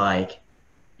 It was like,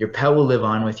 your pet will live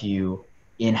on with you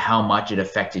in how much it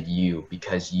affected you,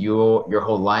 because your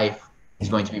whole life is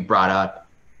going to be brought up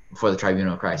before the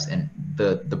tribunal of Christ. And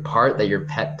the part that your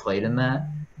pet played in that,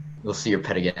 you'll see your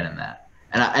pet again in that.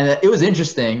 And it was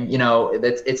interesting, you know,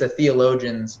 it's a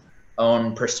theologian's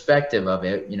own perspective of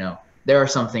it. You know, there are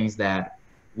some things that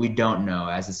we don't know,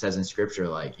 as it says in scripture,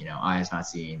 like, you know, eye has not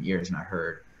seen, ear has not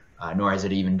heard, nor has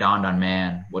it even dawned on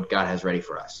man what God has ready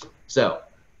for us. So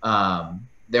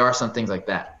there are some things like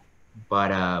that,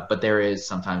 but there is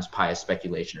sometimes pious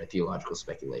speculation or theological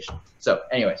speculation. So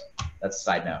anyways, that's a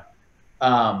side note.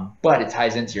 But it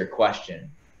ties into your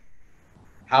question.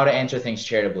 How to answer things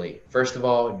charitably. First of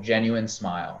all, genuine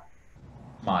smile.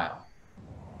 Smile.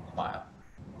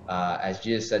 As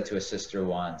Jesus said to a sister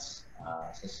once,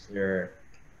 Sister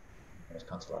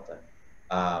Consolata,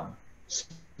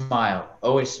 smile.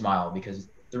 Always smile, because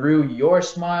through your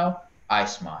smile, I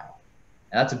smile.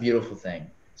 And that's a beautiful thing.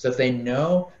 So if they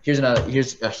know, here's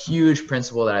a huge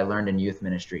principle that I learned in youth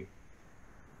ministry.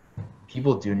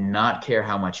 People do not care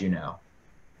how much you know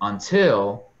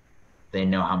until they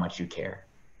know how much you care.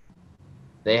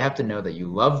 They have to know that you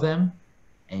love them,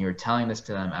 and you're telling this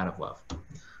to them out of love.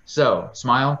 So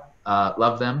smile,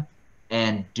 love them,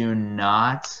 and do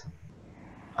not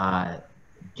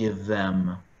give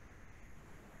them.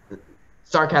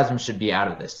 Sarcasm should be out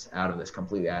of this,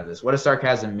 completely out of this. What does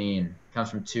sarcasm mean? It comes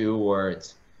from 2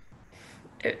 words.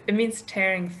 It means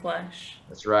tearing flesh.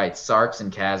 That's right. Sarx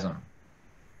and chasm.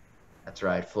 That's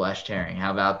right. Flesh tearing.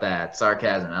 How about that?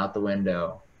 Sarcasm out the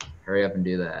window. Hurry up and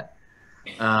do that.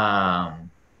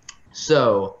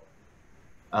 So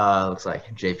looks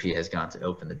like JP has gone to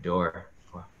open the door.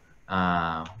 So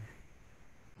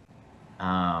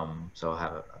I'll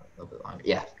have a little bit longer.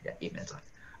 Yeah, 8 minutes left.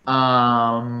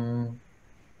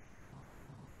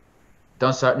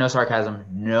 No sarcasm,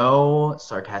 no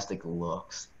sarcastic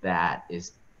looks. That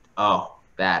is,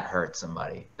 that hurts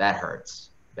somebody. That hurts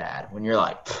bad. When you're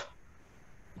like,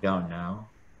 you don't know.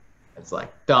 It's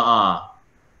like, duh,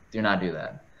 do not do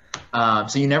that.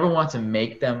 So you never want to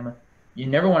make them, you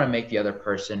never want to make the other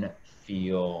person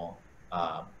feel,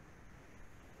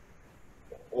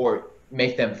 or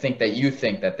make them think that you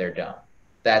think that they're dumb.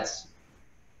 That's,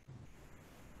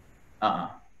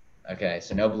 okay,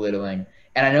 so no belittling.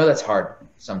 And I know that's hard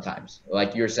sometimes.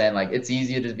 Like you were saying, like it's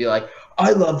easy to just be like,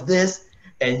 I love this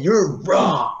and you're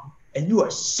wrong. And you are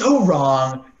so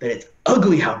wrong that it's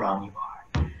ugly how wrong you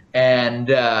are. And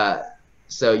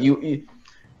so you,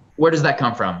 where does that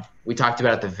come from? We talked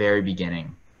about at the very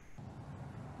beginning.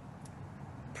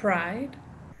 Pride?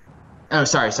 Oh,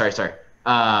 sorry.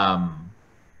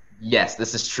 Yes,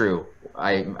 this is true.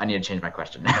 I need to change my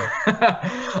question.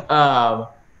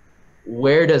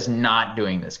 Where does not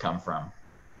doing this come from?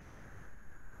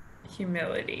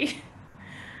 Humility.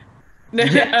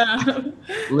 Yeah.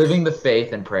 Living the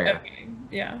faith and prayer. Okay.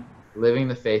 Yeah. Living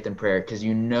the faith and prayer, because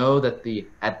you know that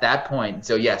at that point,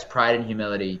 so yes, pride and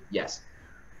humility, yes.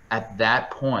 At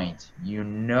that point, you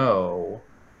know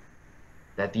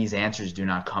that these answers do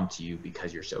not come to you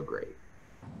because you're so great.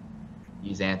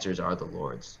 These answers are the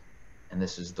Lord's, and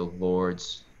this is the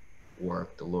Lord's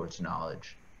work, the Lord's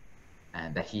knowledge,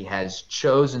 and that he has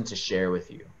chosen to share with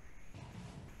you.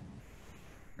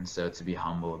 And so to be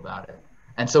humble about it.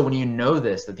 And so when you know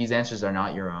this, that these answers are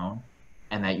not your own,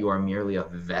 and that you are merely a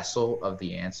vessel of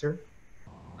the answer,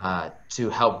 to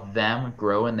help them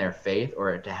grow in their faith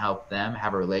or to help them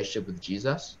have a relationship with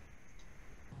Jesus,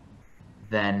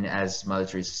 then as Mother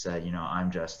Teresa said, you know,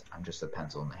 I'm just a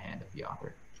pencil in the hand of the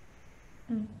author.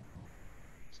 Mm.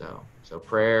 So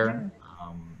prayer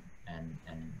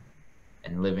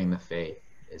and living the faith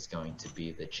is going to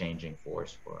be the changing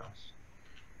force for us.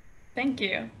 Thank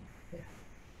you. Yeah.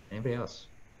 Anybody else?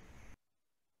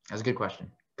 That's a good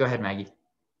question. Go ahead, Maggie.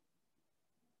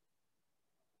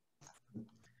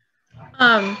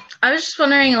 I was just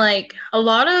wondering, like, a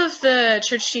lot of the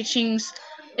church teachings,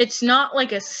 it's not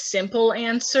like a simple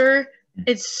answer.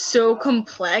 It's so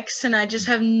complex, and I just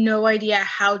have no idea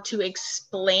how to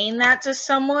explain that to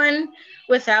someone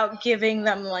without giving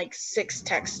them like 6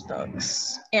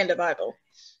 textbooks and a Bible.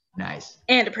 Nice.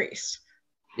 And a priest.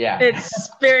 Yeah. It's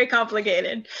very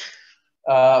complicated.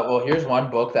 Well, here's one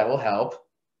book that will help.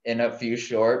 In a few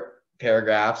short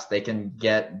paragraphs, they can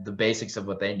get the basics of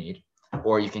what they need,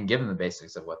 or you can give them the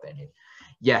basics of what they need.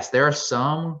 Yes, there are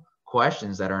some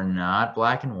questions that are not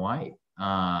black and white.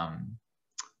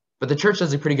 But the church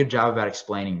does a pretty good job about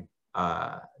explaining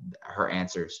her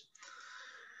answers.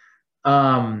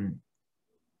 And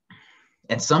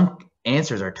some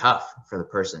answers are tough for the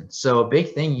person. So a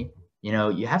big thing, you know,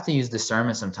 you have to use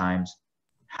discernment sometimes.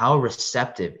 How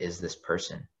receptive is this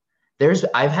person?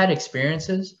 I've had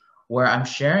experiences where I'm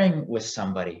sharing with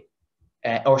somebody,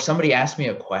 or somebody asks me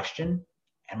a question,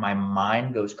 and my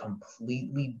mind goes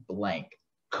completely blank.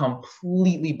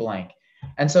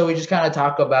 And so we just kind of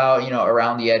talk about, you know,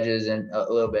 around the edges and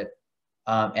a little bit.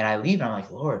 And I leave and I'm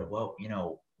like, Lord, whoa, you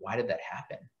know, why did that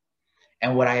happen?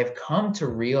 And what I have come to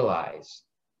realize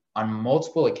on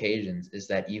multiple occasions is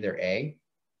that either A,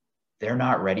 they're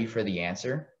not ready for the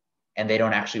answer and they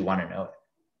don't actually want to know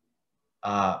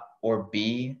it. Or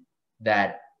B,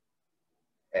 that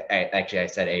I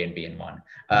said A and B in one.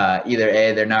 Either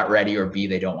A, they're not ready, or B,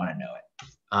 they don't want to know it.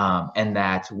 And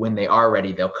that when they are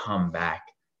ready, they'll come back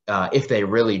if they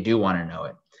really do want to know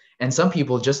it. And some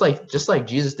people, just like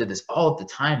Jesus did this all the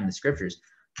time in the scriptures,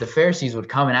 the Pharisees would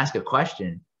come and ask a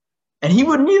question, and he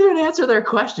wouldn't even answer their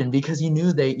question because he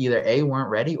knew they either A, weren't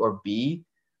ready, or B,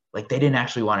 like they didn't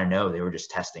actually want to know. They were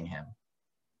just testing him.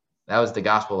 That was the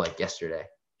gospel like yesterday.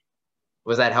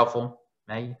 Was that helpful,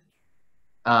 Maggie?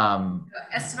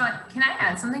 Esteban, can I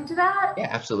add something to that? Yeah,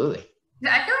 absolutely.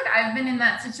 I feel like I've been in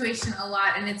that situation a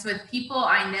lot, and it's with people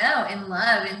I know and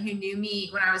love and who knew me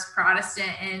when I was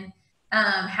Protestant, and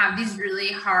have these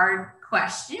really hard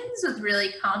questions with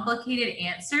really complicated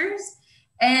answers.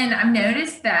 And I've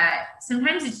noticed that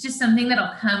sometimes it's just something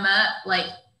that'll come up like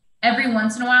every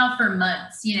once in a while for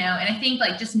months, you know, and I think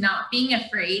like just not being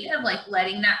afraid of like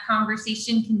letting that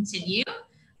conversation continue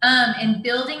and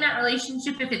building that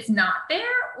relationship if it's not there,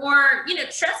 or, you know,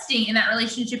 trusting in that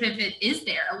relationship if it is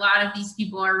there. A lot of these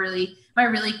people are really my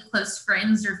really close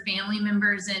friends or family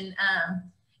members. And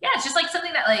yeah, it's just like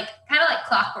something that like kind of like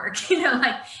clockwork, you know,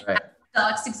 like Right.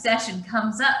 dog succession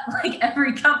comes up like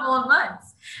every couple of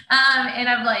months. And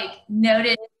I've like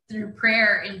noted through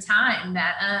prayer in time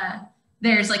that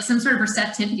there's like some sort of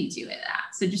receptivity to it.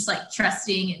 So just like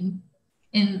trusting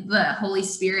in the Holy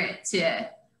Spirit to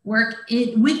work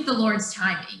with the Lord's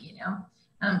timing, you know,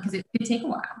 because it could take a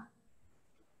while.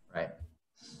 Right.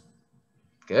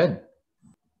 Good.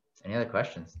 Any other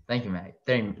questions? Thank you, Maggie.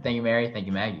 Thank you, Mary. Thank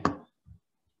you, Maggie.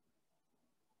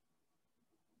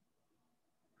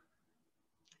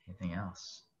 Anything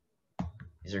else?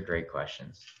 These are great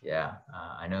questions. Yeah,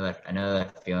 I know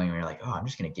that feeling where you're like, oh, I'm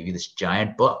just going to give you this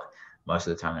giant book. Most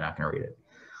of the time, they're not going to read it.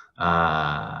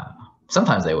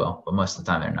 Sometimes they will, but most of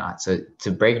the time they're not. So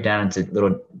to break it down into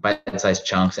little bite-sized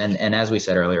chunks, and as we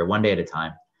said earlier, one day at a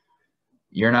time.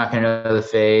 You're not going to know the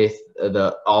faith,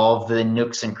 all of the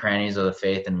nooks and crannies of the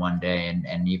faith in one day, and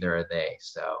neither are they.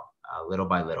 So little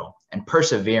by little, and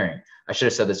persevering. I should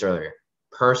have said this earlier.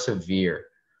 Persevere.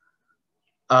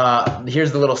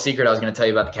 Here's the little secret I was going to tell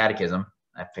you about the catechism.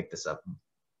 I picked this up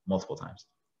multiple times.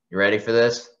 You ready for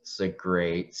this? It's a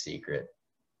great secret.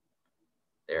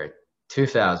 There are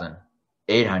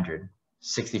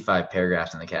 2,865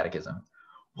 paragraphs in the catechism.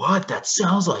 What? That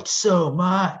sounds like so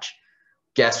much.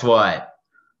 Guess what?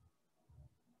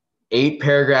 8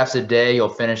 paragraphs a day, you'll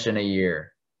finish in a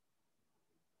year.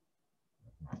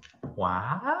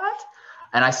 What?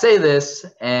 And I say this,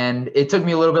 and it took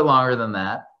me a little bit longer than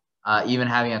that. Even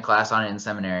having a class on it in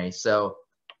seminary. So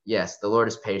yes, the Lord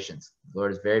is patient. The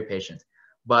Lord is very patient.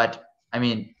 But I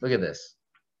mean, look at this.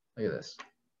 Look at this.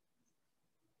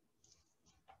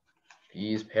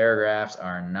 These paragraphs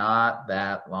are not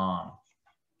that long.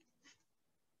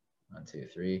 1, 2,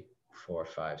 3, 4,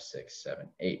 5, 6, 7,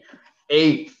 8.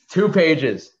 2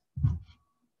 pages.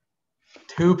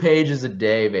 2 pages a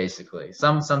day, basically.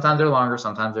 Sometimes they're longer,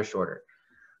 sometimes they're shorter.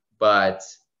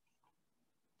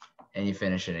 And you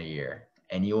finish in a year,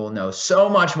 and you will know so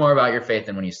much more about your faith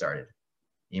than when you started.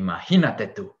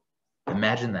 Imagínate tú.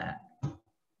 Imagine that.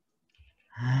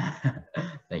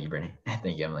 Thank you, Brittany.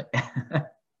 Thank you, Emily.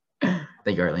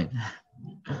 Thank you, Arlene.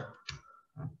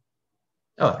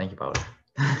 Oh, thank you, Paula.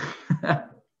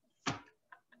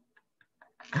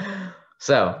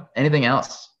 So, anything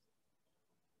else?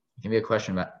 It can be a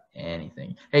question about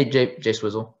anything. Hey, Jay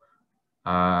Swizzle.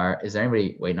 Is there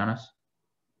anybody waiting on us?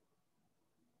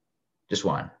 Just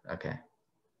one. Okay.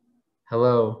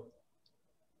 Hello.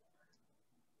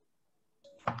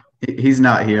 He's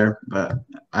not here, but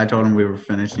I told him we were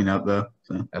finishing up though.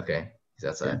 So. Okay. He's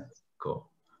outside. Yeah. Cool.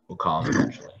 We'll call him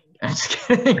eventually. I'm just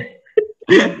kidding.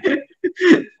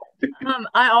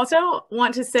 I also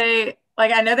want to say,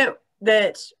 like, I know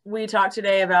that we talked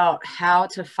today about how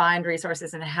to find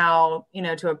resources and how, you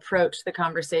know, to approach the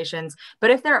conversations.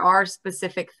 But if there are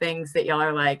specific things that y'all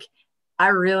are like, I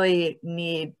really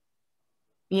need,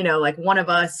 you know, like one of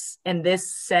us in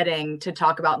this setting to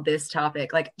talk about this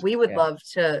topic, like we would love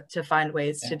to find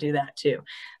ways to do that too.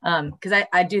 Because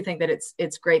I do think that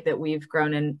it's great that we've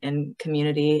grown in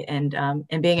community, and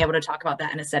being able to talk about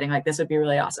that in a setting like this would be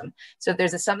really awesome. So if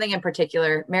there's something in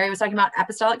particular, Mary was talking about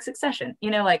apostolic succession, you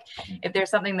know, like if there's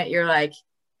something that you're like,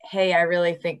 hey, I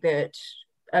really think that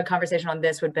a conversation on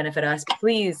this would benefit us,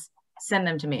 please send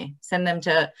them to me, send them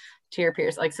to your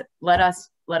peers. Like let us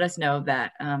know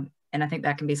that, and I think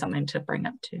that can be something to bring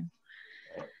up too.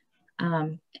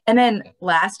 And then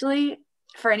lastly,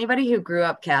 for anybody who grew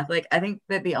up Catholic, I think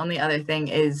that the only other thing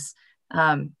is,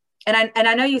 and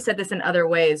I know you said this in other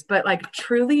ways, but like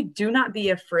truly do not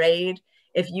be afraid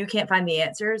if you can't find the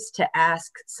answers to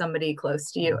ask somebody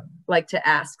close to you, like to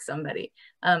ask somebody.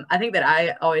 I think that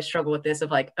I always struggle with this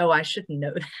of like, oh, I should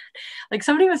know that. Like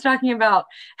somebody was talking about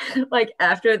like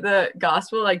after the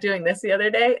gospel, like doing this the other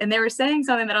day, and they were saying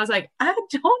something that I was like, I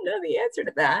don't know the answer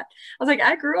to that. I was like,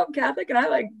 I grew up Catholic and I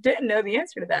like didn't know the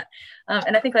answer to that.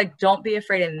 And I think like, don't be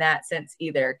afraid in that sense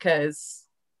either. Cause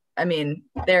I mean,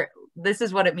 this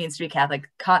is what it means to be Catholic,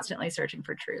 constantly searching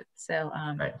for truth. So,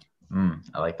 right.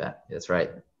 I like that. That's right.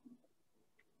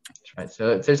 That's right.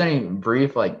 So if there's any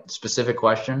brief, like specific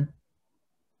question,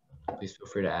 please feel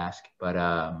free to ask. But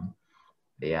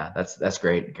yeah, that's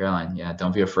great, Caroline. Yeah,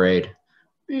 don't be afraid.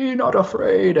 Be not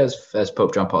afraid, as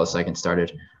Pope John Paul II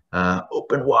started.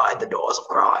 Open wide the doors of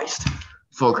Christ,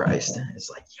 for Christ. It's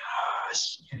like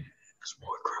yes,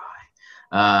 more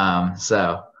cry.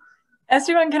 So.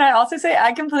 Esteban, can I also say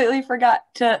I completely forgot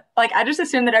to like. I just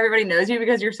assumed that everybody knows you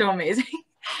because you're so amazing.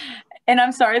 And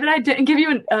I'm sorry that I didn't give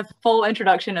you a full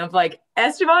introduction of like,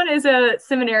 Esteban is a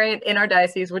seminarian in our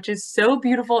diocese, which is so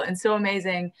beautiful and so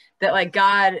amazing that like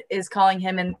God is calling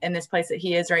him in this place that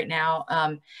he is right now.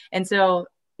 And so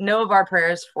know of our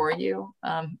prayers for you,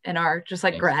 and our just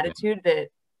like gratitude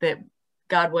that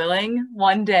God willing,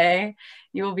 one day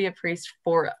you will be a priest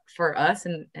for us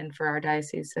and for our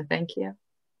diocese. So thank you.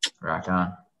 Rock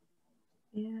on.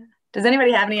 Yeah. Does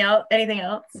anybody have anything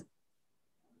else?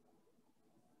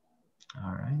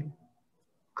 All right.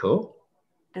 Cool.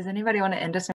 Does anybody want to end us